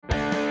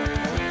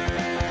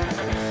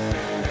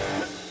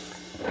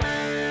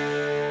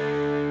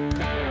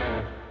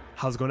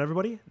How's it going,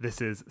 everybody? This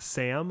is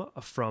Sam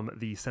from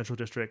the Central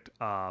District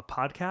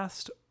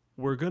podcast.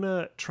 We're going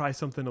to try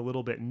something a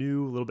little bit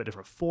new, a little bit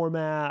different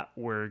format.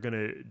 We're going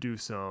to do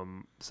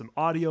some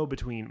audio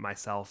between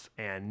myself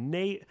and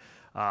Nate,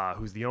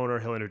 who's the owner.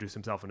 He'll introduce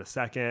himself in a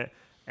second.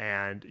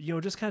 And,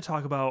 just kind of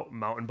talk about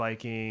mountain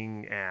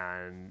biking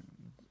and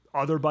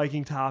other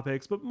biking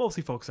topics, but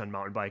mostly focus on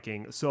mountain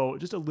biking. So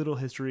just a little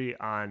history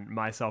on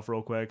myself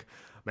real quick.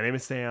 My name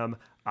is Sam.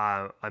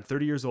 I'm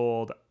 30 years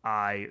old.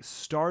 I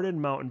started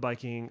mountain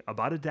biking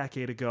about a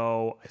decade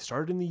ago. I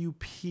started in the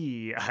UP.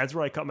 That's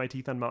where I cut my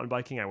teeth on mountain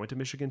biking. I went to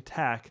Michigan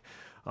Tech,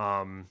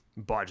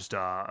 bought just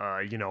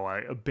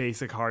a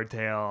basic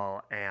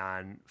hardtail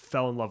and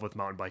fell in love with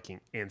mountain biking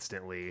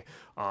instantly.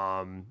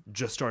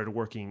 Just started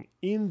working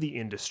in the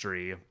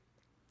industry.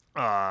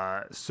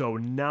 So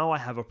now I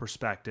have a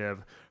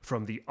perspective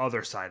from the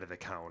other side of the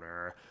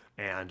counter.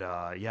 And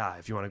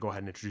if you want to go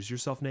ahead and introduce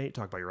yourself, Nate,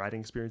 talk about your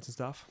riding experience and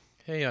stuff.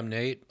 Hey, I'm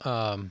Nate.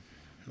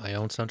 I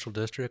own Central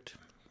District.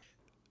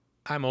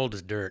 I'm old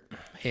as dirt,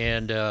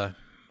 and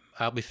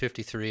I'll be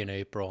 53 in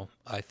April.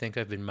 I think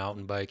I've been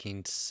mountain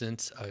biking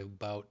since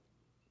about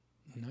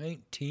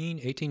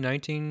 18,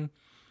 19.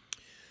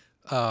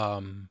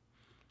 I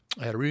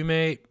had a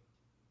roommate,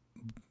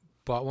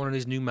 bought one of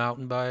these new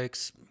mountain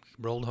bikes,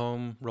 rolled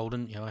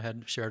in, I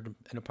had shared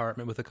an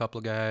apartment with a couple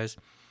of guys,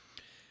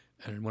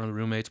 and one of the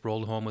roommates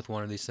rolled home with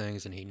one of these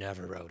things, and he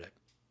never rode it.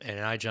 And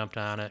I jumped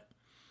on it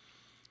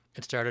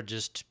and started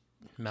just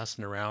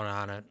messing around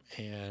on it.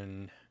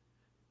 And,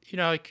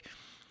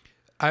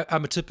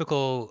 I'm a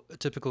typical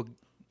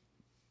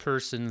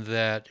person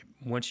that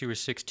once you were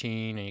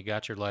 16 and you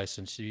got your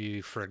license,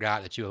 you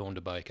forgot that you owned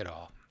a bike at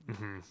all.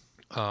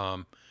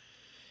 Mm-hmm.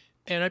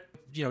 And I,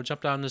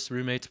 jumped on this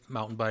roommate's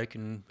mountain bike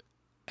and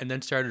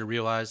then started to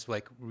realize,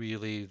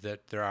 really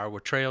that there were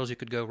trails you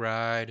could go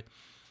ride.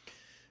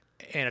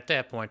 And at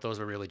that point, those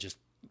were really just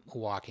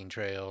walking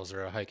trails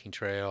or a hiking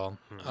trail.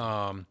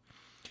 Mm-hmm.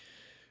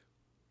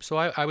 So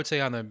I would say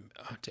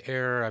to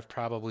err, I've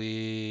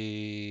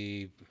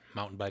probably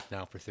mountain biked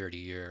now for 30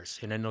 years.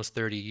 And in those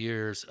 30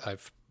 years,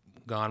 I've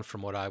gone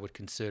from what I would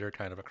consider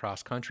kind of a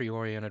cross-country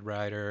oriented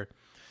rider.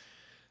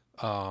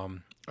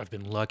 I've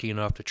been lucky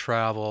enough to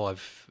travel.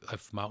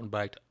 I've mountain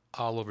biked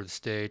all over the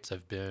States.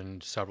 I've been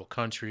to several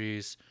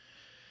countries.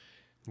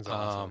 That's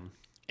awesome.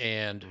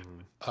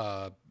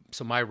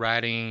 So my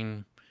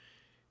riding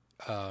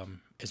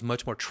is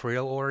much more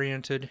trail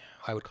oriented.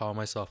 I would call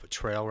myself a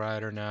trail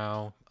rider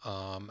now.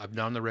 I've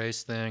done the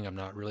race thing. I'm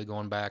not really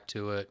going back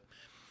to it.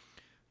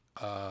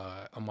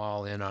 I'm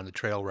all in on the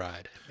trail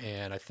ride,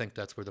 and I think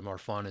that's where the more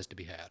fun is to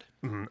be had.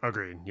 Mm-hmm,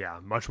 agreed. Yeah,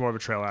 much more of a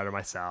trail rider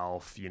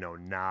myself.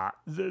 Not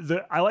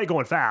I like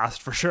going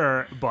fast for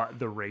sure, but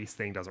the race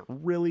thing doesn't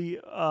really,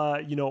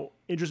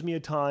 interest me a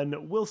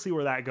ton. We'll see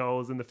where that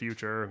goes in the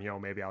future.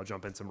 Maybe I'll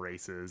jump in some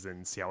races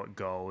and see how it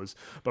goes.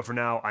 But for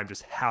now, I'm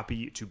just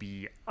happy to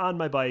be on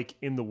my bike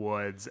in the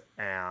woods,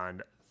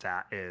 and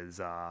that is,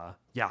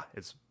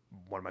 it's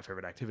one of my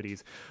favorite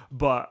activities.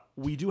 But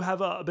we do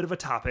have a bit of a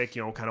topic,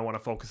 kind of want to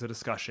focus the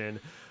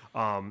discussion.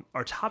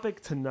 Our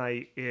topic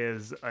tonight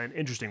is an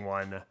interesting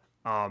one.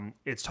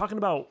 It's talking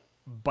about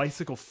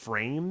bicycle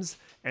frames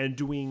and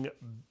doing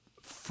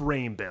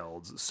frame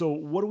builds. So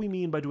what do we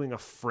mean by doing a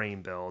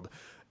frame build?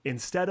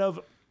 Instead of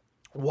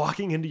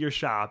walking into your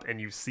shop and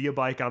you see a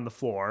bike on the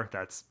floor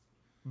that's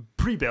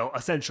pre-built,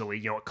 essentially,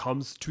 it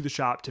comes to the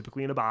shop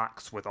typically in a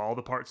box with all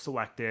the parts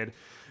selected.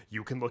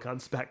 You can look on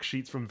spec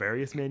sheets from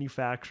various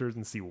manufacturers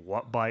and see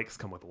what bikes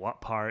come with what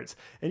parts.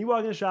 And you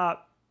walk in the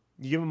shop,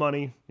 you give them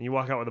money, and you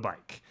walk out with a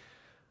bike.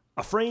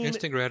 A frame...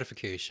 Instant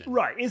gratification.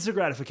 Right, instant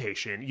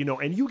gratification.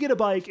 And you get a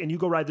bike and you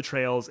go ride the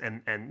trails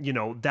and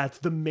that's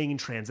the main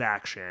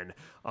transaction.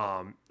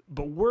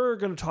 But we're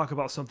going to talk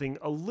about something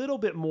a little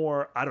bit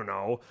more, I don't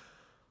know,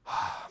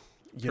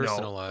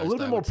 personalized, a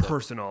little bit more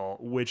personal,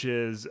 which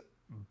is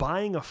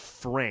buying a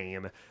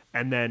frame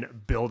and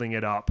then building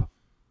it up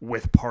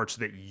with parts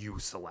that you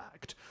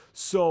select.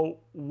 So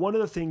one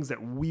of the things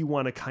that we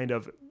want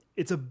to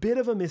it's a bit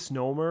of a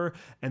misnomer,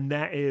 and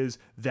that is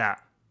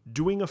that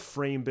doing a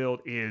frame build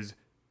is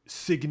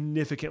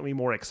significantly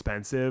more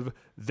expensive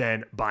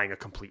than buying a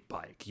complete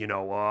bike.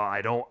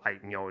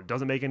 It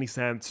doesn't make any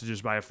sense to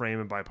just buy a frame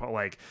and buy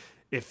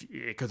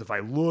because if I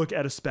look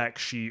at a spec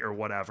sheet or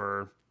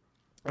whatever,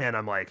 and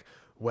I'm like,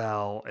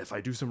 well, if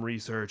I do some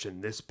research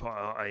and this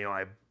part,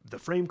 the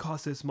frame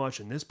costs this much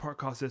and this part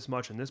costs this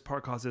much and this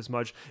part costs this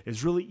much,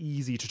 it's really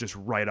easy to just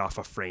write off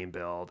a frame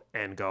build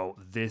and go,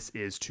 this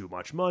is too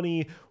much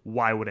money.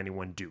 Why would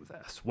anyone do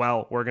this?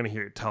 Well, we're going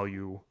to tell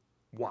you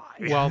why.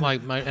 Well,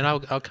 and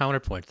I'll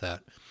counterpoint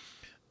that.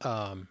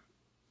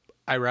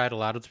 I ride a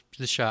lot of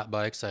the shop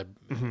bikes.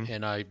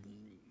 And I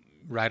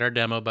ride our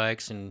demo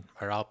bikes,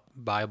 or I'll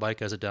buy a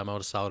bike as a demo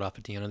to sell it off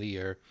at the end of the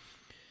year.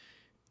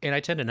 And I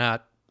tend to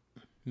not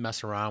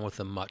mess around with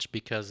them much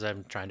because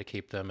I'm trying to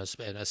keep them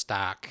in a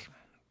stock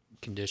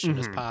condition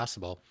as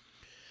possible.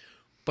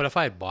 But if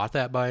I had bought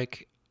that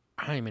bike,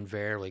 I'm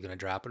invariably going to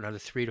drop another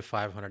 $300 to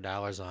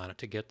 $500 on it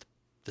to get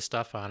the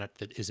stuff on it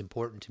that is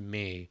important to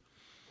me.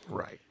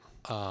 Right.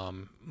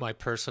 My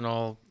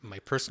personal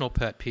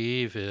pet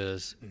peeve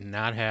is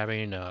not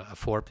having a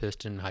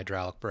 4-piston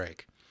hydraulic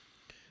brake.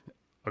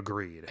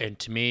 Agreed. And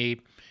to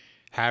me,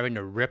 having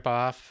to rip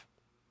off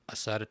a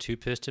set of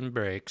 2-piston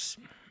brakes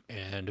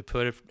and to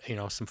put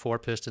some 4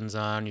 pistons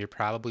on, you're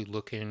probably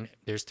looking,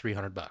 there's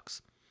 $300.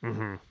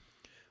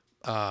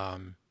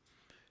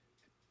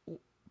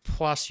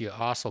 Plus, you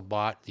also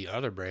bought the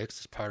other brakes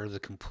as part of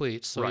the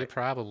complete, so you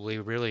probably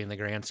really, in the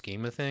grand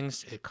scheme of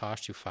things, it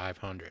cost you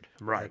 $500,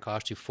 or it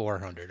cost you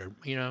 $400,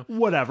 or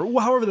whatever,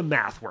 however the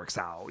math works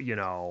out,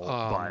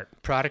 But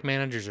product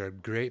managers are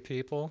great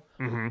people,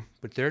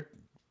 but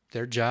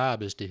their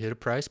job is to hit a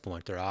price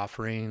point. They're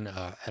offering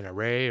an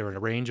array or a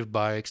range of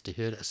bikes to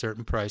hit a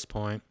certain price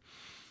point,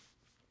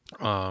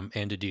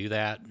 and to do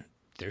that,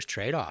 there's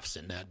trade-offs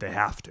in that. They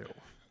have to.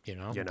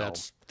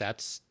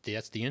 That's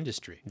the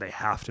industry. They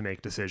have to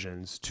make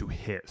decisions to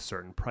hit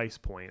certain price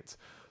points.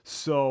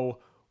 So,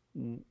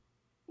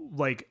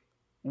 like,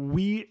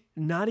 we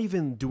not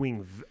even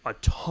doing a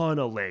ton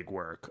of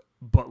legwork,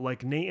 but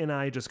like Nate and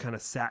I just kind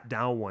of sat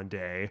down one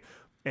day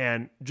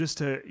and just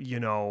to,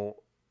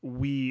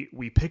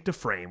 we picked a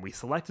frame, we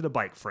selected a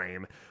bike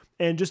frame.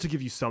 And just to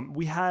give you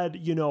we had,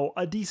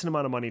 a decent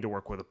amount of money to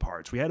work with the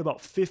parts. We had about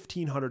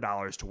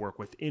 $1,500 to work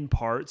with in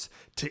parts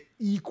to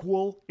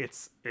equal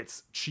its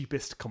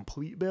cheapest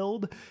complete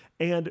build.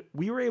 And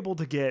we were able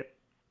to get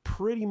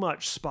pretty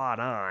much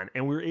spot on.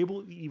 And we were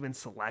able to even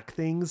select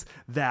things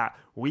that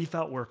we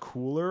felt were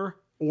cooler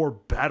or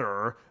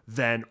better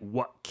than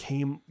what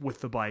came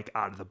with the bike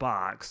out of the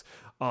box.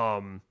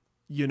 And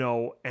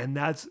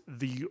that's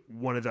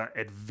one of the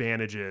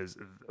advantages,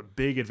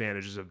 big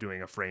advantages of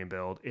doing a frame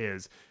build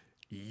is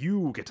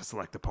you get to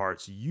select the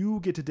parts.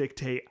 You get to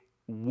dictate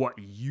what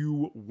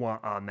you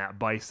want on that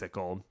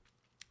bicycle.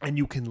 And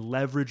you can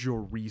leverage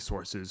your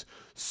resources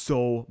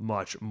so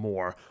much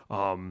more.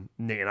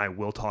 Nate and I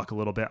will talk a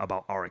little bit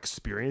about our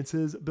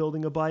experiences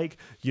building a bike.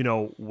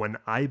 When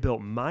I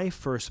built my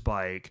first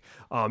bike,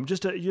 it was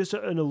just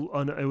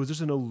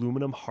an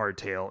aluminum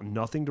hardtail,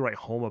 nothing to write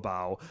home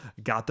about.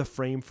 Got the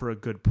frame for a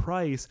good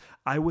price.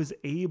 I was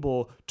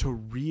able to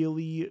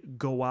really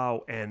go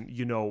out and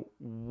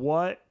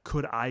what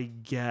could I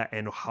get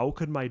and how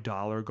could my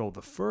dollar go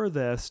the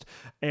furthest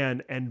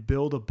and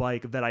build a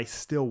bike that I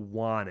still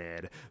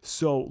wanted.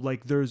 So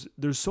like there's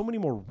so many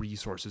more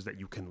resources that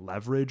you can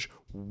leverage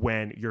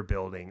when you're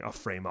building a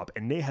frame up.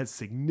 And Nate has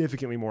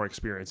significantly more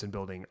experience in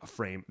building a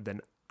frame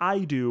than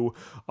I do.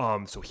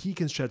 So he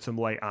can shed some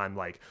light on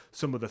like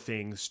some of the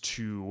things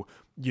to,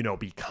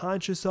 be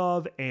conscious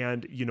of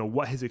and,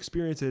 what his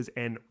experience is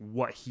and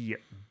what he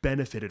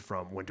benefited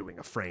from when doing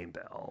a frame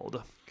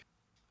build.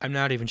 I'm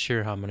not even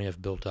sure how many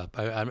I've built up.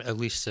 I'm at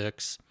least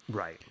 6.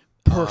 Right.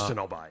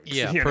 Personal bikes.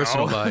 Yeah,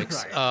 personal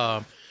bikes.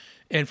 Right.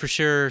 And for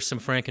sure, some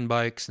Franken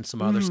bikes and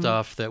some other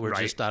stuff that were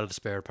just out of the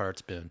spare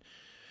parts bin.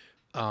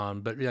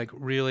 But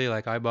really,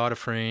 I bought a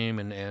frame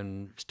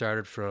and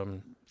started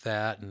from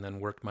that and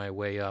then worked my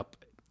way up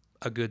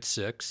a good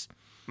 6.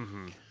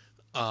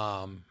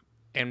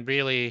 And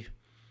really,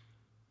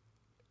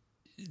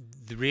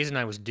 the reason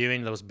I was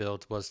doing those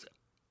builds was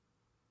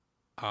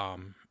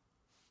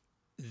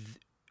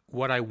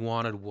what I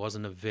wanted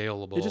wasn't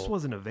available. It just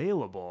wasn't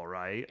available,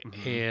 right?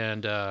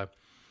 And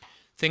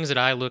things that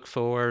I look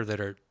for that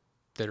are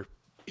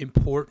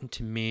important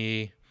to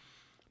me.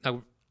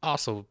 Now,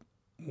 also,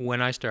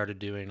 when I started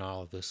doing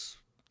all of this,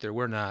 there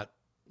were not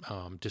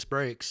disc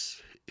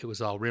brakes. It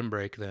was all rim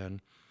brake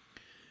then.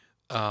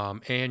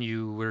 And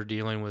you were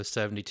dealing with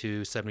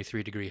 72,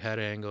 73 degree head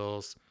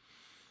angles.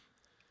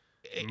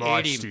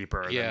 Much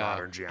steeper than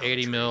modern geometry.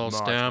 80 mil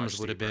stems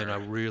would have been a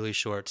really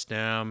short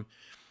stem.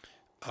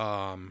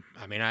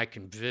 I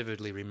can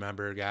vividly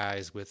remember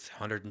guys with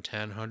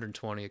 110,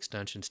 120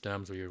 extension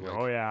stems where you're like,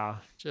 oh yeah,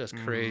 just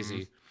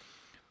crazy.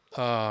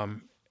 But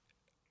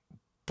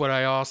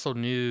I also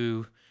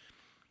knew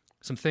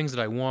some things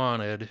that I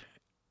wanted,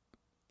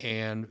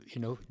 and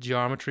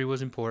geometry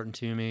was important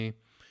to me.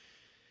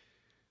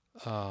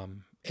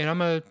 And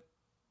I'm a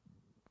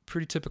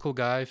pretty typical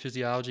guy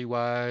physiology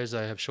wise.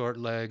 I have short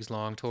legs,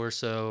 long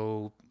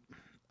torso.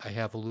 I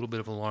have a little bit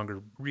of a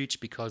longer reach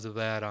because of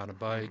that on a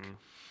bike.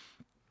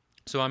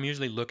 So I'm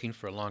usually looking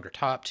for a longer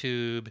top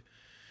tube.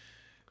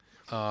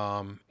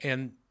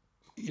 And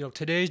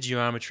today's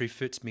geometry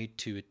fits me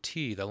to a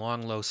T. The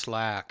long, low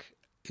slack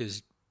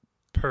is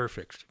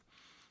perfect.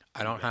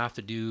 I don't have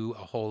to do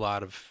a whole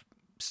lot of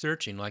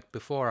searching. Like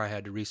before, I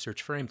had to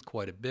research frames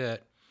quite a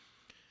bit.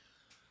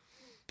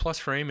 Plus,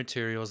 frame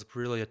materials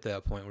really at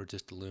that point were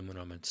just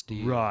aluminum and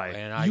steel. Right.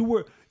 And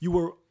you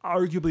were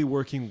arguably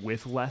working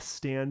with less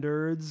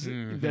standards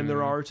than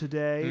there are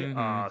today,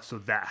 so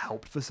that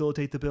helped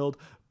facilitate the build.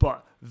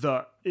 But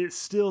it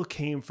still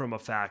came from a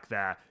fact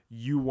that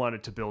you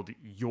wanted to build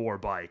your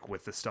bike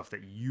with the stuff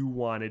that you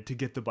wanted to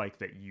get the bike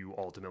that you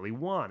ultimately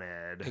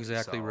wanted.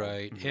 Exactly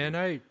right. And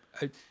I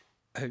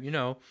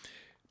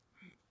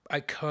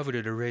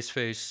coveted a race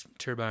face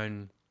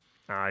turbine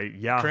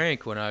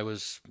crank when I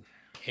was,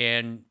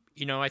 and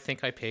I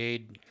think I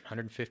paid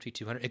 $150,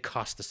 $200. It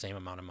cost the same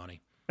amount of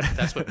money.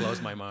 That's what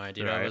blows my mind.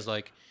 You know, Right. it was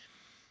like,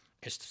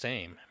 it's the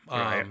same.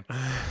 Right.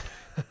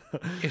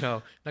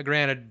 Now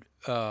granted,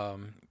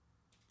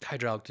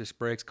 hydraulic disc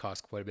brakes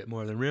cost quite a bit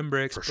more than rim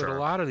brakes, For but a sure.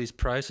 lot of these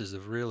prices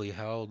have really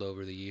held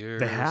over the years.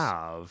 They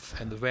have.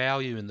 And the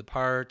value in the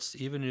parts,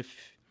 even if,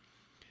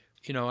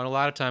 and a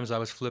lot of times I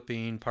was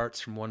flipping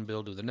parts from one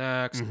build to the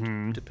next,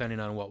 depending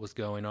on what was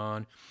going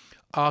on.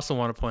 I also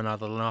want to point out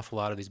that an awful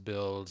lot of these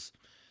builds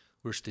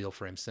were steel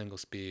frame single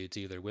speeds,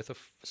 either with a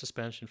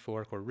suspension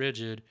fork or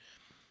rigid,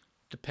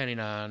 depending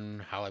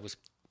on how I was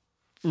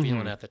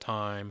feeling at the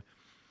time,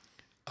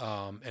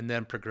 and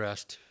then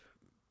progressed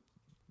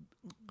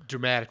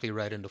dramatically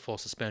right into full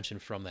suspension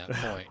from that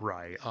point.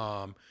 Right.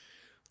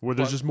 Where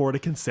there's just more to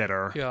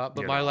consider. Yeah,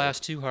 but you my know.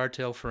 last two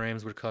hardtail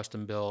frames were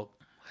custom built,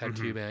 had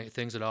tube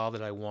things at all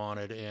that I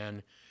wanted,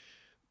 and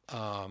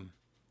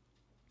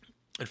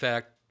in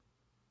fact,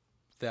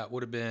 that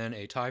would have been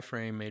a tie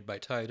frame made by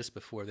Titus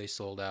before they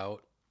sold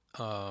out,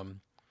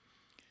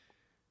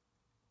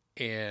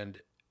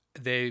 and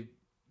I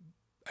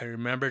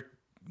remember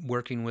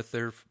working with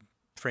their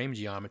frame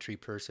geometry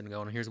person,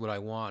 going, "Here's what I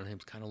want," and he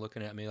was kind of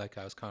looking at me like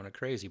I was kind of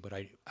crazy, but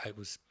I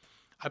was.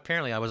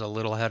 Apparently, I was a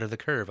little ahead of the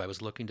curve. I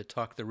was looking to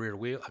tuck the rear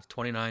wheel,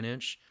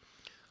 29-inch.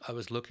 I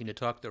was looking to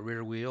tuck the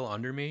rear wheel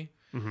under me,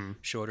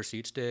 shorter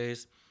seat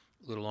stays,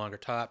 a little longer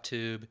top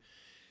tube,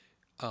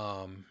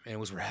 and it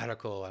was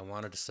radical. I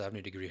wanted a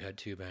 70-degree head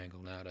tube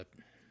angle, not a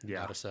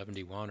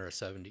 71 or a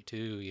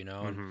 72,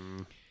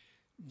 And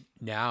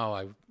now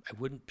I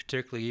wouldn't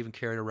particularly even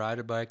care to ride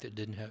a bike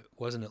that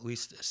wasn't at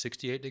least a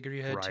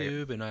 68-degree head Right.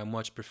 tube, and I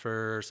much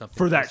prefer something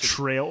For that closer to-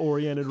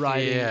 trail-oriented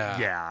riding,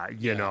 Yeah.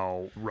 you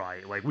know,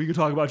 right. Like, we could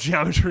talk about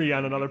geometry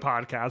on another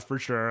podcast for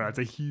sure. That's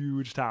a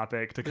huge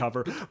topic to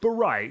cover. But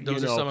right,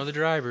 Those you know, are some of the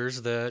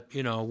drivers that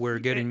were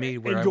getting me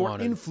where and I your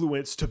wanted.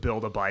 influence to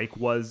build a bike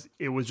was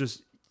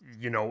just,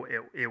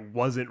 it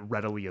wasn't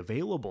readily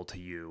available to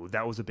you.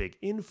 That was a big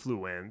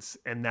influence,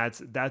 and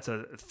that's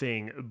a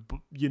thing,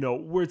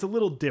 where it's a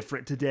little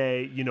different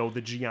today.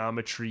 The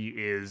geometry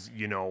is,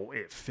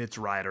 it fits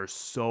riders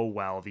so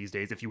well these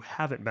days. If you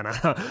haven't been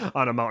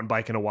on a mountain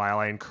bike in a while,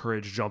 I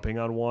encourage jumping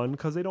on one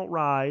because they don't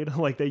ride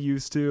like they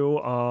used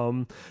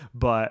to.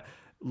 But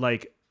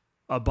like,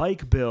 a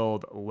bike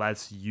build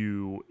lets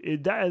you,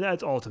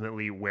 that's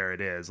ultimately where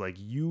it is. Like,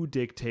 you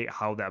dictate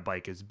how that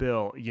bike is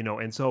built,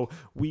 and so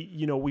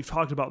we've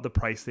talked about the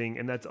price thing,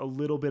 and that's a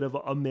little bit of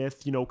a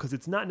myth, because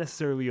it's not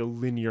necessarily a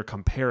linear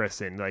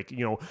comparison. Like,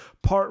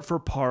 part for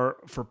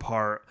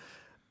part.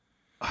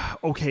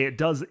 Okay,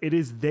 it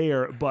is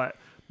there, but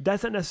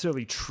that's not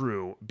necessarily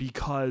true,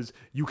 because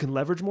you can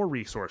leverage more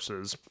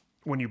resources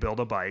when you build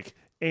a bike,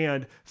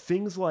 and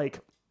things like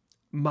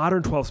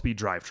modern 12-speed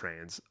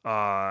drivetrains,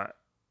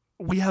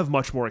 we have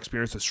much more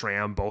experience with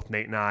SRAM, both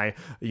Nate and I,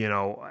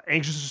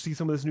 anxious to see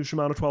some of this new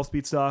Shimano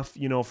 12-speed stuff,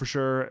 for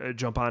sure.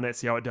 Jump on it,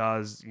 see how it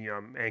does.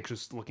 I'm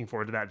anxious, looking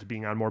forward to that, to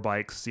being on more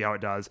bikes, see how it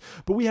does.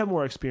 But we have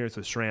more experience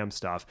with SRAM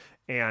stuff.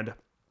 And,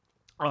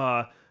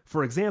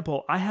 for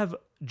example, I have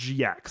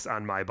GX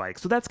on my bike.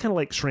 So that's kind of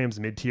like SRAM's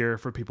mid-tier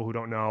for people who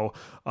don't know.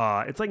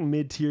 It's like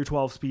mid-tier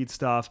 12-speed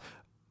stuff.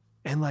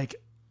 And like,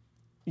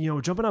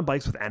 jumping on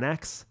bikes with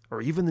NX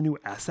or even the new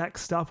SX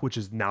stuff, which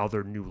is now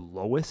their new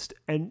lowest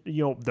and,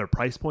 their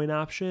price point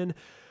option,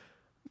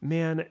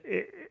 man,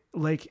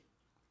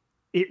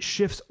 it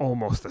shifts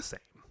almost the same.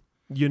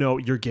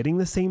 You're getting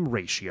the same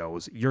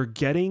ratios. You're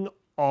getting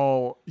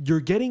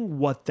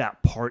what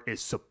that part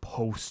is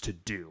supposed to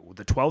do.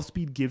 The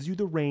 12-speed gives you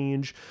the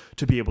range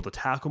to be able to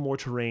tackle more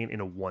terrain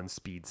in a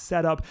 1-speed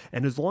setup.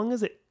 And as long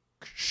as it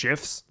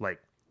shifts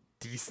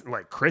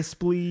decent,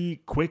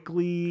 crisply,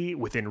 quickly,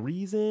 within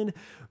reason,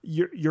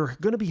 you're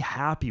gonna be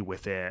happy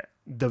with it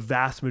the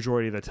vast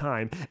majority of the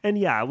time. And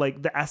yeah,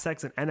 like, the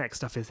SX and NX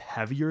stuff is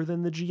heavier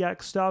than the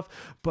GX stuff,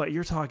 but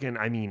you're talking,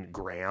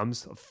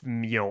 grams,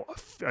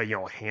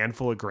 a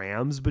handful of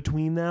grams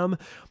between them,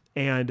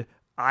 and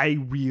I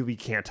really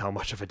can't tell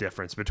much of a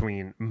difference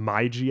between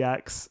my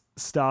GX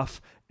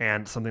stuff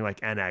and something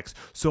like NX.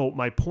 So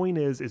my point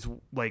is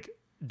like,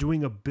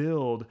 doing a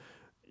build,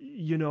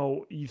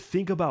 you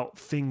think about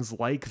things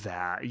like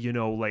that,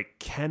 like,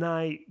 can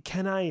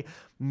I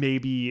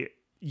maybe,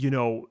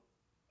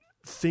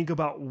 think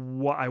about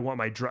what I want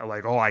my drive,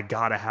 like, oh, I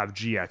gotta have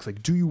GX.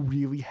 Like, do you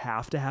really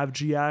have to have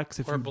GX?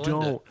 If Or you blend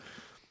don't, it.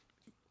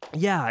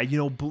 yeah,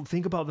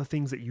 think about the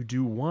things that you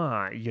do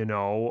want,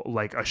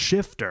 like a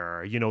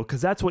shifter, because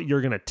that's what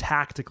you're going to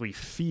tactically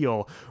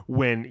feel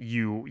when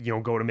you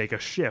go to make a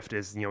shift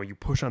is, you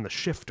push on the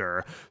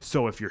shifter.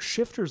 So if your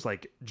shifter's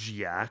like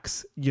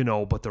GX,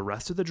 but the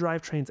rest of the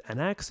drivetrain's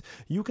NX,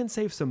 you can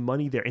save some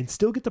money there and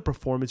still get the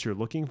performance you're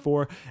looking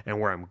for. And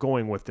where I'm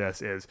going with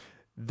this is,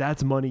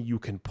 that's money you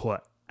can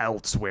put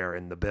elsewhere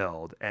in the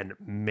build and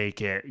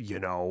make it,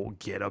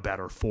 get a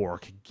better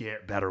fork,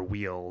 get better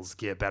wheels,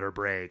 get better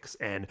brakes,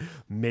 and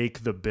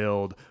make the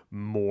build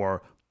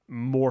more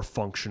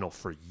functional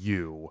for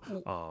you.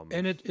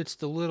 And it's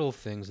the little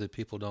things that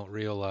people don't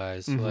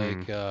realize.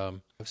 Like,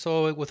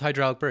 so with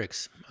hydraulic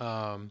brakes,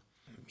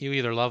 you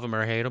either love them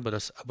or hate them, but a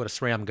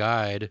SRAM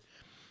guide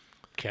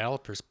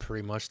caliper's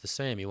pretty much the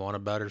same. You want a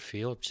better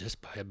feel,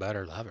 just buy a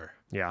better lever.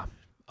 Yeah.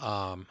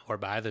 Or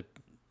buy the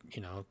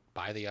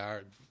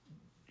R,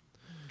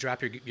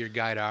 drop your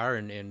guide R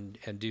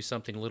and do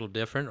something a little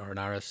different, or an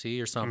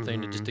RSC or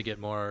something, just to get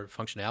more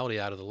functionality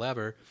out of the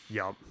lever.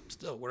 Yep.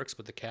 Still works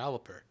with the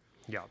caliper.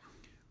 Yep.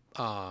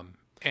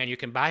 And you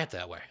can buy it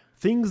that way.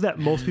 Things that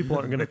most people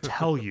aren't going to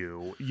tell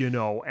you,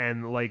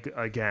 and like,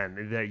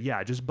 again, that,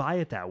 yeah, just buy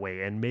it that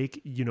way and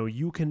make,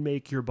 you can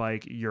make your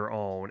bike your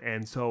own.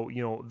 And so,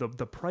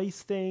 the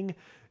price thing,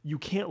 you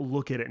can't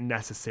look at it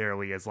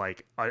necessarily as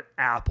like an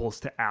apples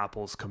to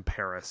apples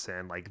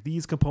comparison, like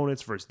these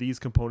components versus these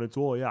components.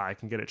 Well, yeah, I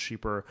can get it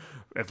cheaper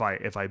if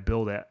I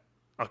build it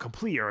a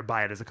complete, or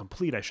buy it as a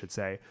complete, I should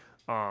say.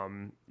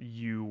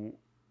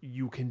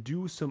 You can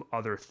do some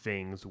other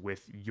things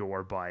with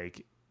your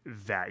bike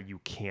that you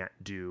can't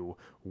do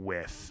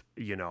with,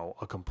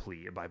 a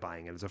complete by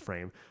buying it as a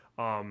frame.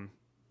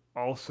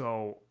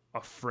 Also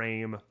a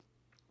frame,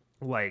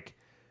 like,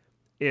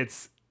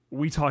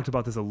 we talked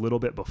about this a little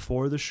bit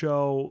before the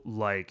show,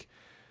 like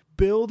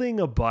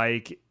building a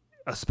bike,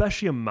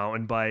 especially a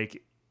mountain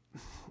bike,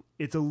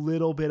 it's a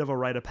little bit of a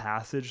rite of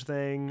passage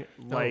thing.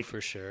 Like,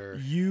 for sure.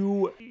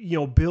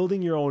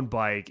 Building your own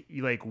bike,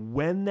 like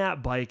when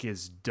that bike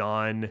is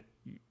done,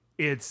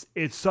 it's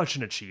such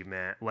an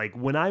achievement. Like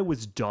when I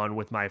was done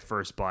with my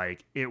first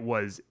bike, it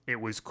was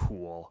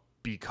cool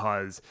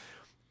because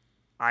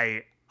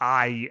I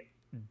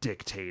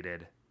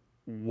dictated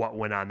what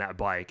went on that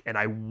bike, and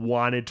I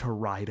wanted to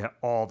ride it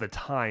all the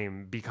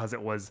time because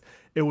it was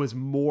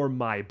more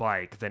my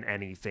bike than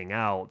anything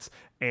else.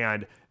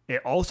 And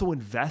it also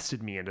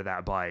invested me into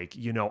that bike.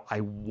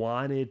 I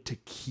wanted to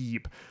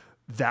keep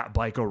that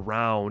bike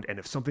around, and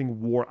if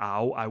something wore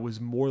out, I was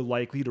more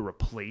likely to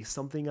replace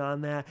something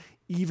on that.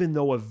 Even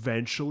though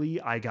eventually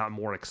I got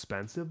more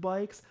expensive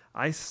bikes,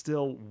 I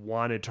still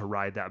wanted to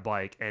ride that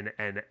bike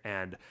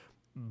and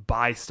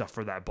buy stuff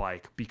for that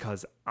bike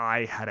because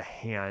I had a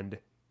hand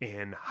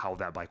in how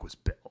that bike was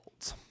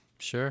built.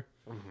 Sure.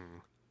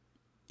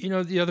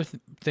 Mm-hmm. The other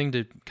thing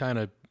to kind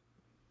of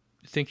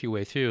think your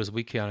way through is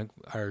we kind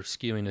of are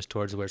skewing this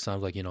towards where it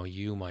sounds like,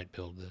 you might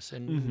build this,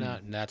 and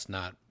that's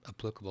not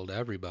applicable to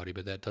everybody,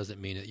 but that doesn't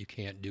mean that you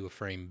can't do a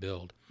frame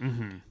build.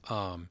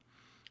 Mm-hmm.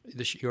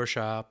 Your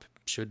shop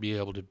should be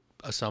able to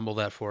assemble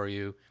that for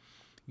you,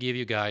 give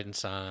you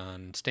guidance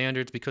on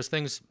standards, because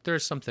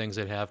there's some things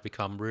that have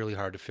become really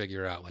hard to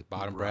figure out, like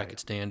bottom bracket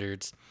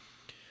standards,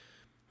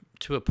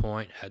 to a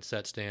point,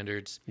 headset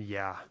standards.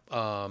 Yeah.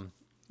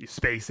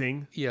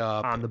 Spacing. Yeah.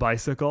 On the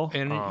bicycle.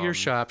 And your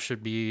shop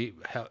should be,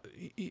 and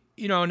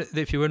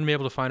if you wouldn't be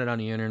able to find it on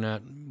the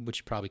internet, which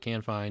you probably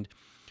can find,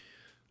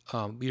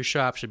 your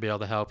shop should be able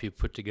to help you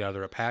put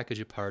together a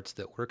package of parts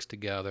that works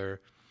together.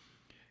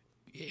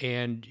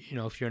 And,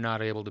 if you're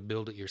not able to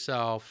build it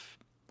yourself,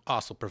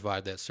 also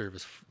provide that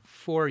service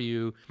for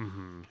you.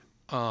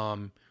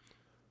 Mm-hmm.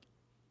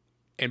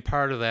 And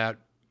part of that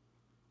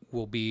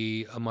will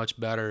be a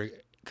better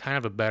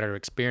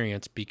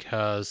experience,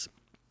 because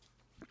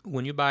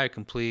when you buy a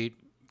complete,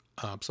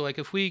 so like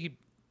if we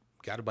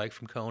got a bike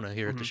from Kona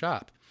here at the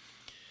shop,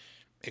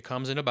 it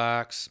comes in a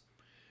box.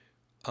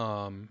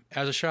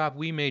 As a shop,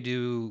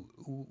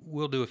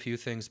 we'll do a few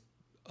things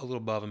a little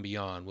above and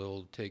beyond.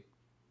 We'll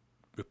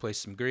replace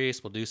some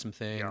grease. We'll do some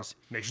things. Yeah.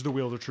 Make sure the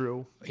wheels are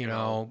true.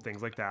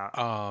 Things like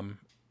that.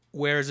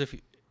 Whereas if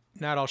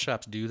not all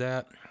shops do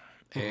that,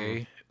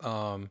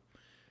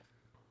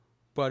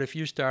 but if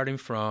you're starting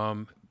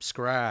from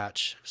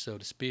scratch, so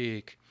to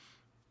speak,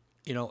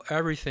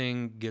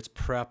 everything gets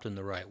prepped in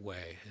the right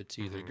way. It's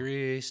either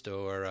greased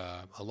or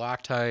a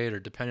Loctite, or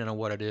depending on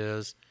what it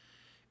is,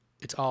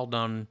 it's all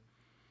done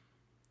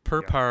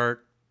per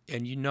part,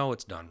 and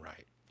it's done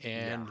right.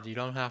 And you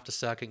don't have to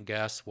second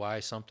guess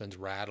why something's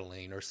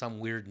rattling or some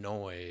weird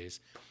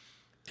noise.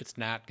 It's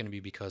not going to be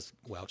because,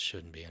 well, it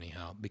shouldn't be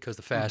anyhow, because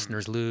the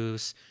fastener's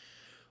loose,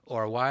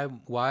 or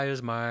why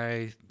is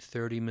my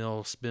 30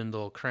 mil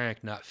spindle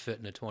crank not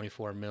fitting a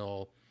 24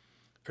 mil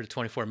or the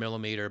 24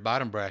 millimeter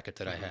bottom bracket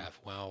that I have?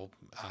 Well,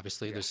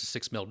 obviously there's a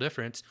 6 mil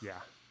difference.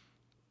 Yeah.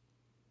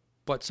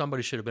 But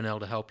somebody should have been able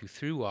to help you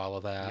through all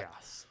of that.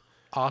 Yes.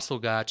 Also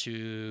got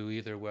you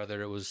either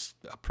whether it was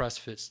a press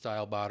fit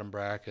style bottom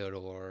bracket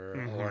or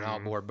an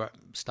outboard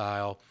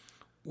style,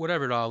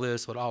 whatever it all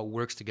is, so it all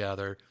works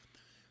together.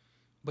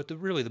 But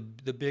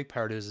the big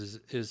part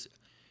is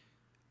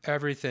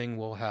everything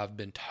will have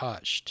been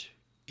touched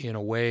in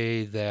a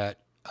way that,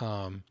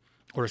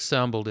 or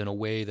assembled in a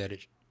way that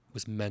it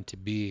was meant to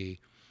be.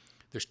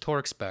 There's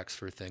torque specs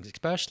for things,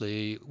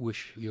 especially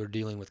if you're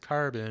dealing with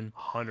carbon.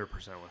 100%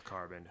 with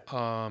carbon.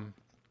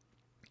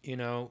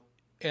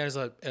 As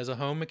a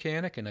home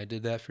mechanic, and I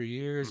did that for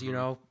years,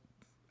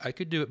 I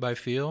could do it by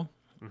feel.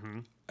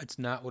 It's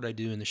not what I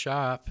do in the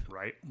shop.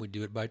 right? We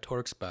do it by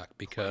torque spec Plenty of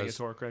because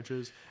torque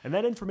wrenches, and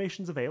that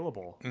information's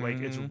available. Like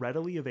it's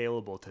readily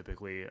available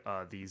typically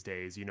these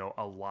days. You know,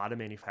 a lot of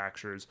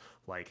manufacturers,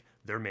 like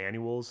their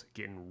manuals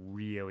getting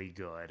really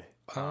good.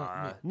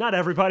 Not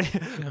everybody,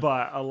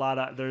 but a lot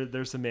of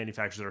there's some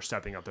manufacturers that are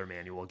stepping up their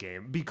manual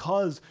game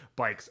because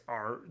bikes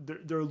are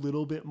they're a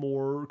little bit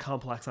more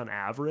complex on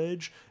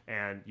average,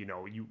 and you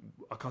know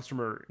a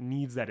customer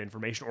needs that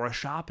information or a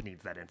shop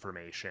needs that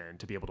information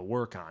to be able to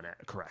work on it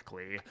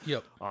correctly.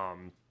 yep. So-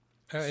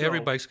 Every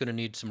bike's going to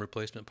need some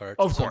replacement parts.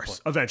 Of at some course,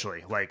 point.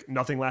 eventually. Like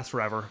nothing lasts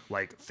forever.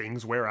 Like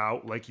things wear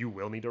out. Like you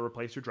will need to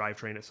replace your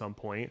drivetrain at some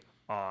point.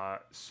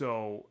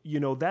 So you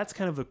know that's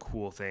kind of the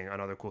cool thing.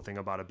 Another cool thing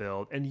about a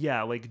build. And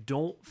yeah, like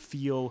don't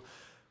feel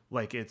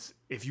like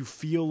if you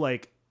feel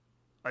like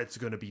it's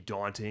going to be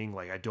daunting.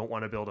 Like I don't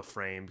want to build a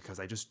frame because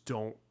I just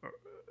don't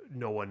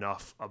know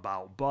enough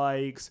about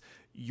bikes.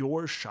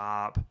 Your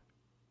shop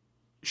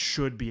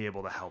should be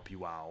able to help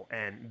you out,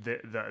 and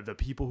the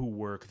people who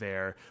work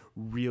there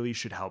really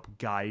should help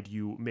guide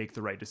you make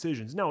the right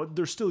decisions. Now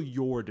they're still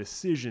your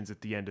decisions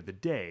at the end of the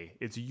day.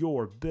 It's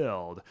your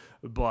build,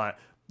 but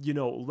you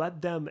know,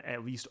 let them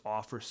at least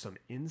offer some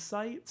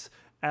insights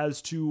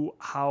as to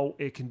how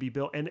it can be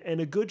built. And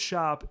a good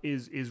shop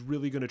is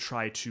really going to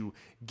try to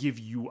give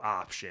you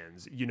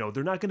options. You know,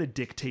 they're not going to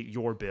dictate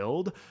your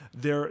build.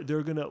 They're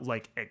going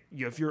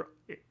to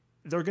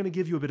they're going to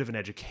give you a bit of an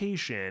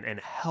education and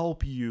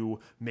help you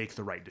make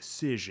the right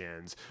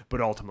decisions, but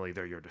ultimately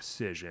they're your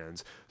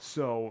decisions.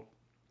 So,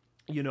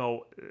 you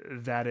know,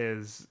 that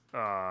is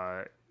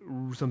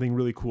something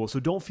really cool. So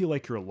don't feel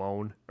like you're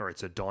alone or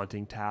it's a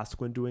daunting task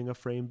when doing a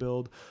frame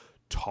build.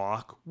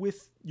 Talk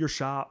with your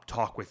shop,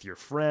 talk with your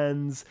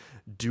friends,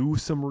 do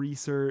some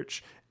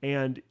research,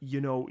 and,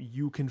 you know,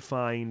 you can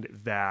find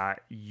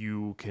that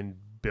you can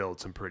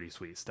build some pretty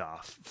sweet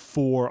stuff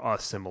for a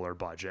similar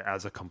budget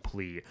as a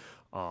complete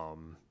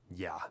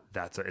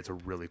it's a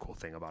really cool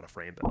thing about a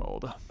frame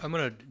build. I'm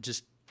going to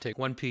just take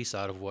one piece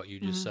out of what you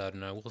just said,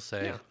 and I will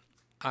say,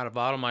 out of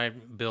all of my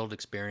build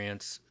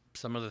experience,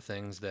 some of the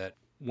things that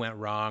went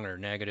wrong or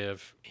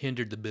negative,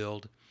 hindered the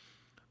build,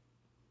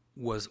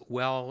 was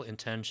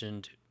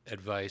well-intentioned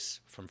advice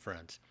from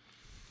friends.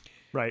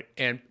 Right.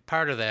 And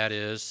part of that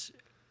is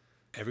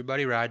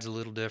everybody rides a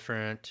little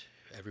different.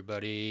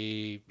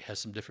 Everybody has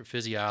some different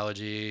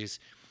physiologies.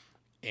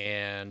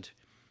 And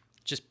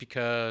just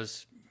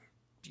because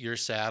your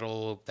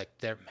saddle, like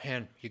that,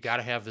 man, you got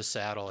to have this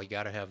saddle. You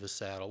got to have this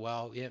saddle.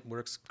 Well, it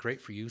works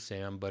great for you,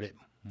 Sam, but it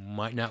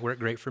might not work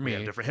great for me. We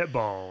have different hip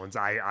bones.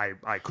 I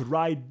could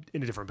ride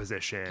in a different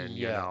position,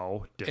 you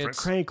know, different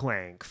crank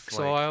length.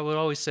 So I would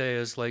always say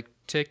is like,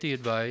 take the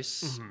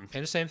advice.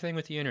 And the same thing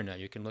with the internet.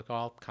 You can look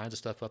all kinds of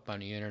stuff up on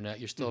the internet.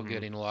 You're still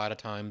getting a lot of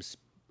times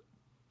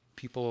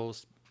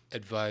people's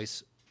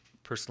advice,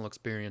 personal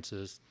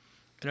experiences,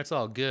 and that's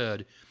all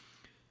good.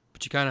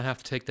 But you kind of have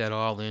to take that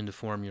all in to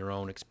form your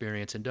own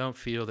experience, and don't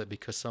feel that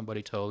because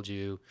somebody told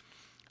you,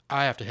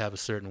 I have to have a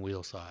certain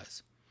wheel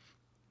size.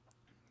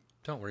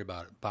 Don't worry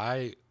about it.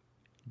 Buy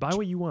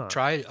what you want.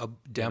 Try a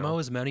demo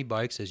as many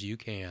bikes as you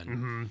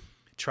can.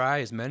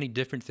 Try as many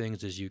different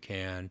things as you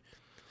can,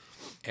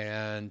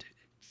 and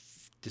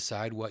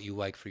decide what you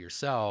like for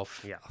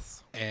yourself.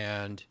 Yes.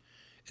 And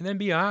then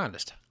be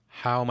honest.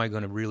 How am I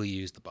going to really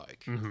use the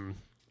bike?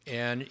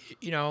 And,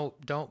 you know,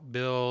 don't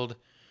build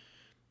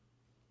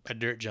a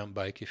dirt jump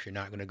bike if you're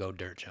not going to go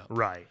dirt jump.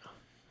 Right.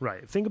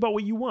 Think about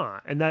what you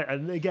want. And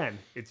again,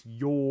 it's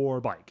your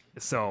bike.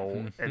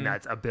 So, and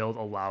that's a build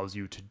allows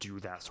you to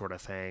do that sort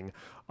of thing.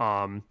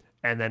 And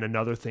then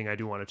another thing I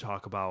do want to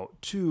talk about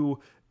too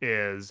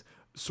is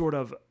sort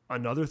of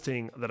another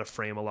thing that a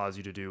frame allows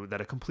you to do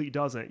that a complete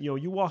doesn't. You know,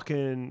 you walk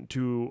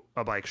into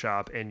a bike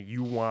shop and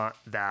you want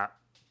that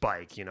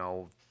bike, you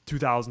know,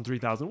 $2,000,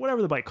 $3,000,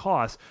 whatever the bike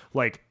costs,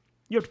 like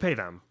you have to pay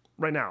them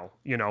right now,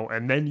 you know,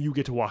 and then you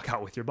get to walk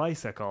out with your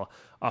bicycle.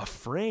 A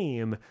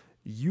frame,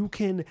 you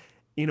can,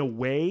 in a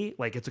way,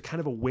 like it's a kind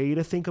of a way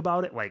to think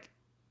about it. Like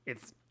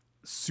it's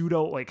kind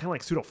of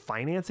like pseudo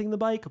financing the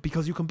bike,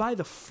 because you can buy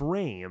the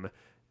frame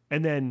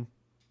and then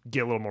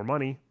get a little more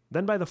money,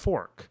 then buy the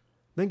fork,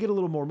 then get a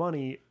little more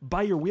money,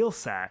 buy your wheel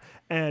set.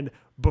 And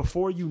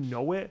before you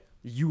know it,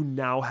 you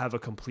now have a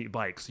complete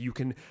bike. So you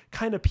can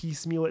kind of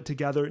piecemeal it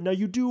together. Now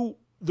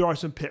there are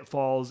some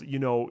pitfalls, you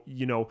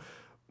know,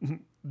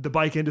 the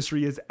bike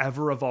industry is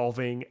ever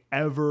evolving,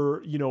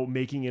 ever, you know,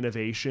 making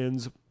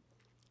innovations.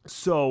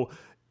 So,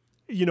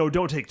 you know,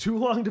 don't take too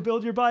long to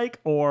build your bike,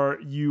 or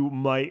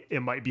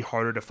it might be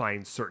harder to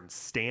find certain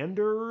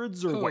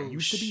standards or what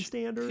used to be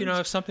standards. You know,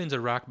 if something's a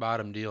rock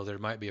bottom deal, there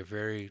might be a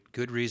very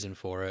good reason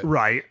for it.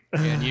 Right.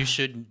 And you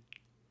should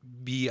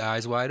be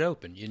eyes wide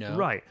open, you know?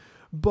 Right.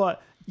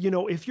 But, you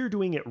know, if you're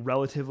doing it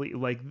relatively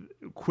like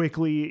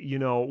quickly, you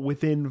know,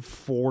 within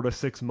 4 to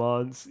 6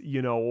 months,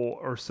 you know,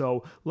 or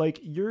so, like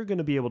you're going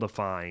to be able to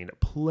find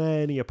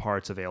plenty of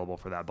parts available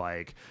for that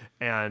bike.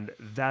 And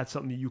that's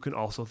something you can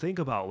also think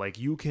about. Like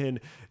you can,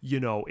 you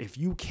know, if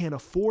you can't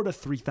afford a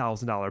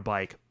 $3,000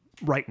 bike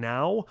right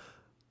now,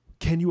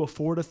 can you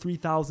afford a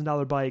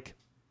 $3,000 bike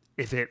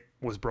if it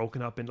was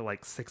broken up into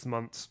like 6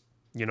 months,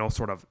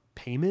 sort of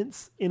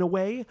payments in a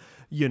way,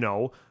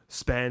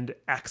 spend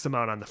X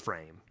amount on the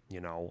frame,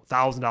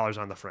 $1,000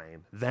 on the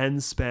frame, then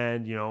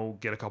spend,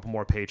 get a couple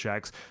more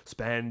paychecks,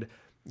 spend,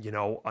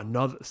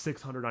 another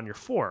 600 on your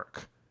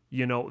fork,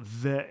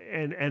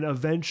 and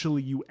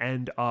eventually you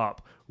end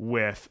up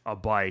with a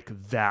bike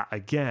that,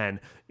 again,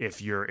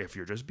 if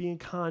you're just being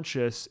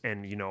conscious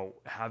and,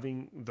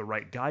 having the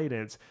right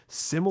guidance,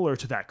 similar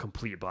to that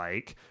complete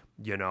bike,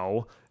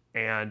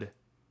 and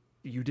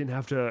you didn't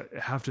have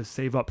to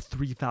save up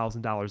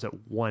 $3,000 at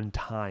one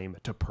time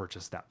to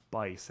purchase that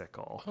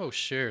bicycle. Oh,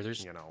 sure.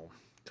 There's a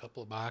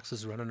couple of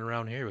boxes running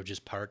around here with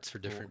just parts for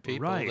different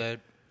people that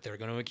they're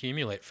going to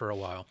accumulate for a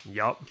while.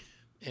 Yep.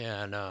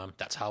 And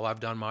that's how I've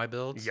done my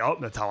builds. Yep,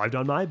 that's how I've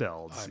done my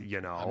builds.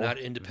 I'm not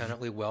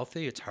independently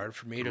wealthy. It's hard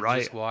for me to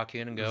just walk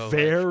in and go.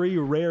 Very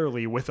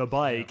rarely with a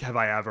bike have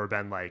I ever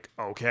been like,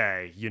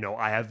 okay,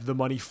 I have the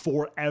money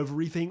for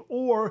everything.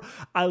 Or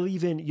I've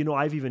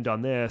even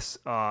done this,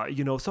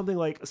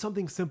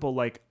 something simple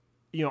like,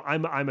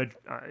 I'm a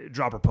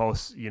dropper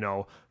post,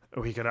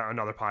 we could have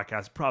another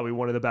podcast, probably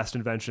one of the best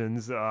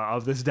inventions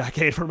of this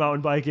decade for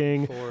mountain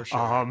biking. For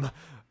sure.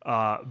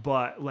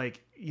 But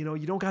like, you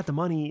don't got the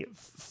money,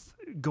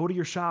 go to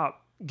your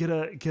shop, get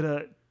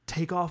a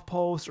takeoff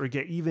post, or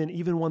get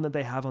even one that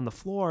they have on the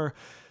floor,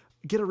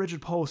 get a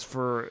rigid post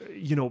for,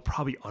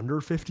 probably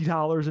under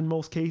 $50 in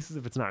most cases,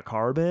 if it's not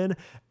carbon.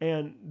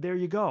 And there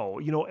you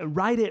go,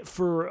 ride it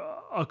for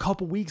a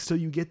couple weeks till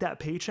you get that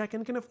paycheck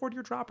and can afford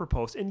your dropper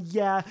post. And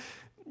yeah,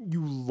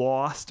 you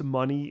lost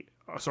money,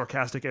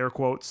 sarcastic air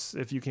quotes,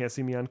 if you can't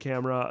see me on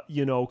camera,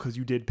 because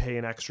you did pay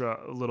a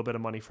little bit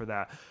of money for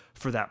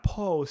that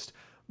post.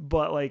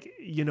 But like,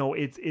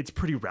 it's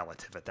pretty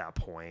relative at that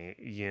point.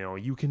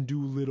 You can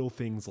do little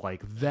things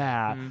like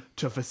that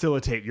to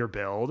facilitate your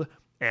build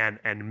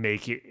and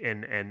make it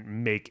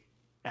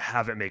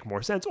have it make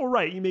more sense. Or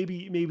maybe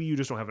you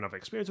just don't have enough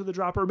experience with a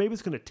dropper. Maybe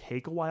it's going to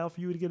take a while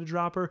for you to get a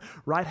dropper.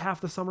 Ride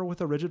half the summer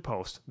with a rigid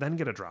post, then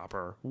get a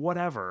dropper.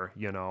 Whatever,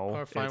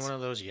 Or find one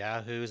of those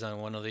yahoos on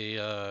one of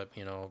the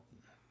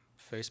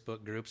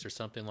Facebook groups or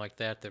something like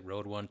that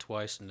rode one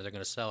twice and they're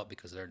going to sell it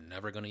because they're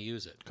never going to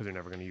use it. Because they're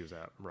never going to use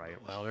that, right?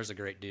 Well, there's a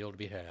great deal to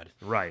be had.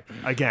 Right.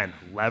 Again,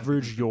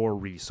 leverage your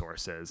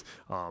resources.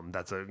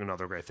 That's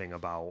another great thing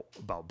about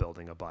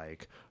building a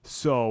bike.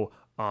 So,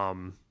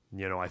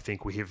 I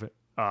think we've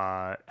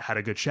had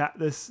a good chat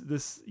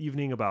this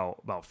evening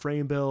about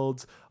frame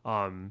builds.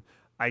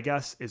 I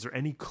guess, is there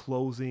any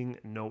closing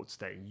notes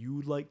that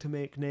you'd like to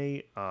make,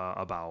 Nate,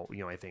 about,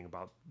 anything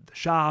about the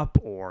shop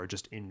or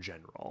just in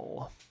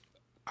general?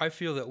 I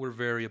feel that we're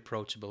very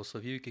approachable. So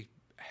if you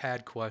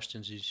had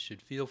questions, you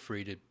should feel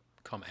free to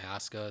come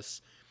ask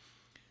us.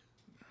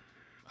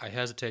 I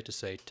hesitate to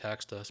say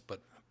text us, but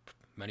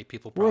many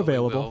people probably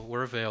will.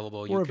 We're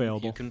available.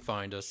 You can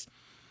find us.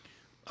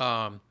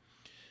 And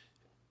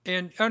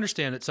I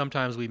understand that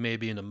sometimes we may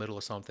be in the middle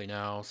of something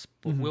else,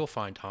 but we'll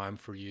find time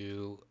for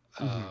you,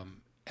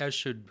 as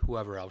should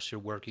whoever else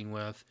you're working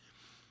with.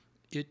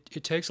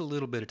 It takes a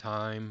little bit of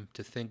time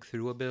to think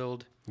through a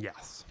build.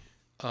 Yes.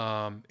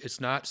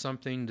 It's not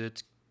something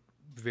that's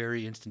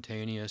very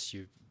instantaneous.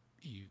 You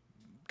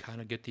kind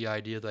of get the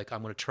idea, like,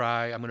 I'm going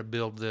to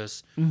build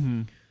this.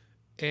 Mm-hmm.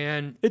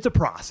 And it's a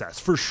process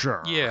for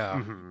sure. Yeah.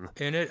 Mm-hmm.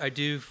 And I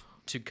do,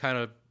 to kind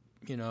of,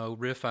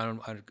 riff on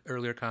an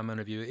earlier comment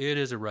of you, it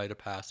is a rite of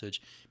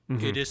passage.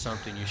 Mm-hmm. It is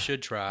something you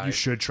should try. You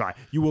should try.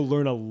 You will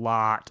learn a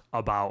lot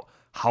about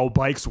how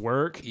bikes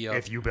work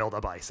if you build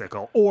a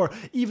bicycle, or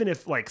even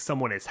if like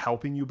someone is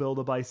helping you build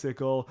a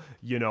bicycle,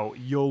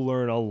 you'll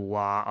learn a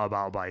lot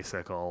about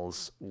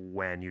bicycles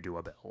when you do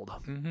a build.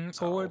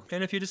 Mm-hmm.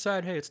 And if you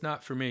decide, hey, it's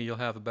not for me, you'll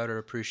have a better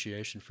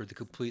appreciation for the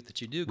complete that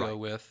you do go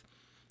with.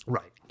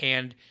 Right.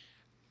 And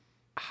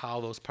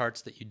how those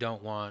parts that you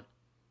don't want,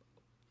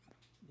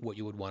 what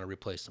you would want to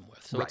replace them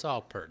with. So it's all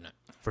pertinent.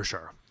 For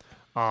sure.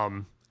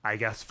 I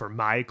guess for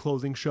my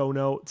closing show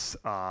notes,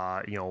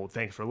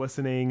 thanks for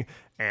listening.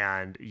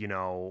 And,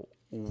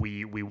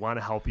 we want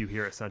to help you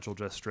here at Central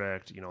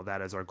District.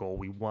 That is our goal.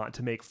 We want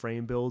to make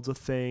frame builds a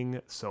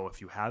thing. So if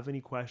you have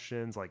any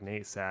questions, like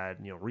Nate said,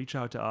 reach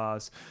out to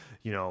us.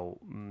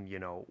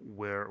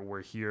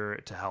 We're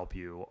here to help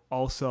you.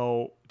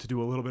 Also, to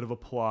do a little bit of a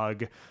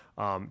plug,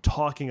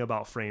 talking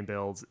about frame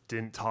builds,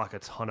 didn't talk a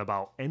ton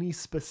about any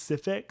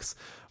specifics,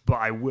 but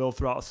I will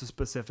throw out some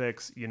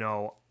specifics.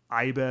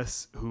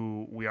 Ibis,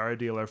 who we are a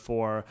dealer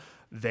for,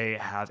 they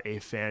have a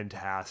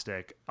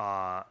fantastic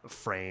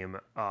frame,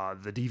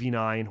 the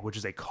DV9, which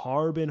is a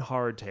carbon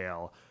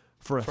hardtail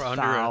for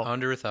under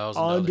 $1,000.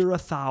 Under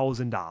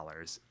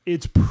 $1,000.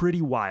 It's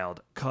pretty wild,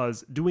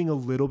 because doing a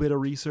little bit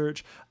of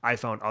research, I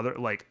found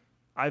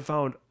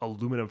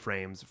aluminum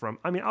frames from,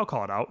 I'll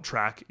call it out,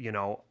 Trek, an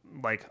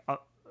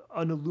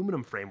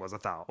aluminum frame was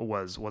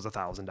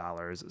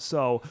 $1,000.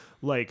 So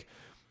like,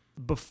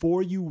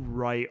 before you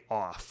write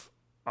off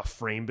a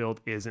frame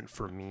build isn't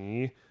for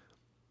me,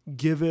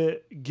 give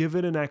it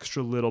an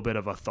extra little bit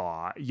of a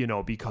thought,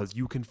 because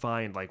you can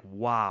find like,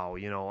 wow,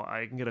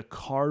 I can get a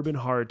carbon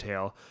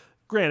hardtail,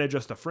 Granted,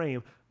 just a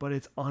frame, but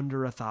it's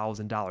under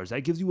 $1,000.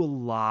 That gives you a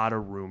lot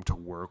of room to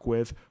work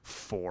with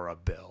for a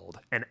build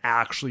and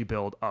actually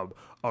build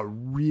a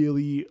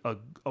really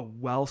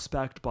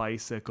well-spec'd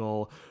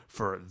bicycle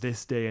for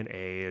this day and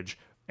age,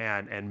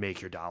 and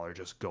make your dollar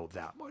just go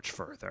that much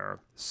further.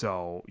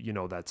 So,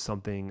 that's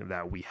something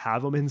that we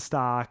have them in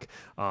stock,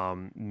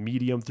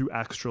 medium through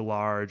extra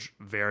large,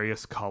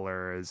 various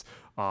colors.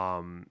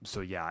 So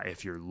yeah,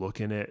 if you're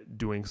looking at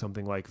doing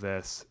something like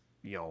this,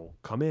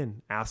 come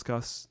in, ask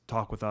us,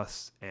 talk with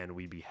us, and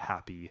we'd be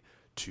happy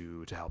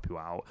to help you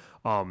out.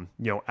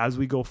 As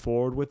we go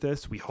forward with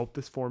this, we hope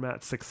this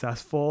format's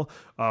successful.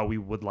 We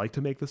would like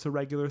to make this a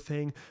regular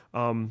thing.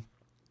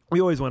 We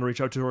always want to reach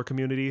out to our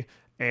community.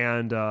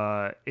 And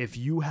if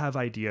you have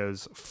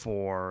ideas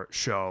for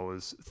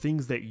shows,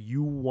 things that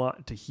you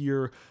want to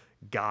hear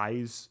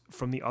guys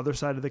from the other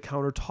side of the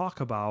counter talk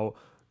about,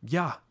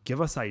 yeah,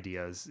 give us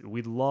ideas.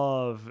 We'd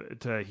love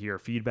to hear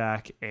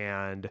feedback,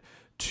 and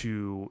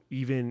to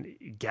even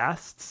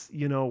guests,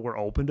 we're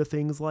open to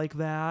things like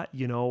that,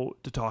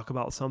 to talk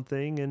about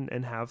something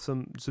and have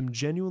some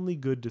genuinely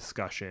good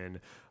discussion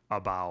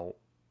about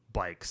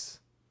bikes.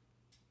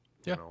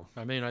 Yeah,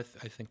 I mean, I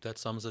think that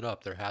sums it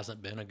up. There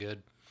hasn't been a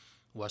good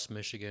West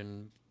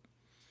Michigan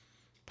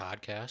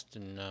podcast,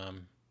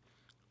 and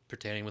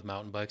pertaining with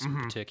mountain bikes in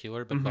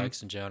particular, but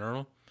bikes in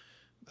general.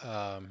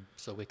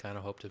 So we kind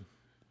of hope to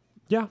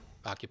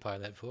occupy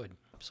that void.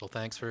 So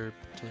thanks for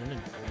tuning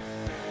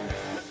in.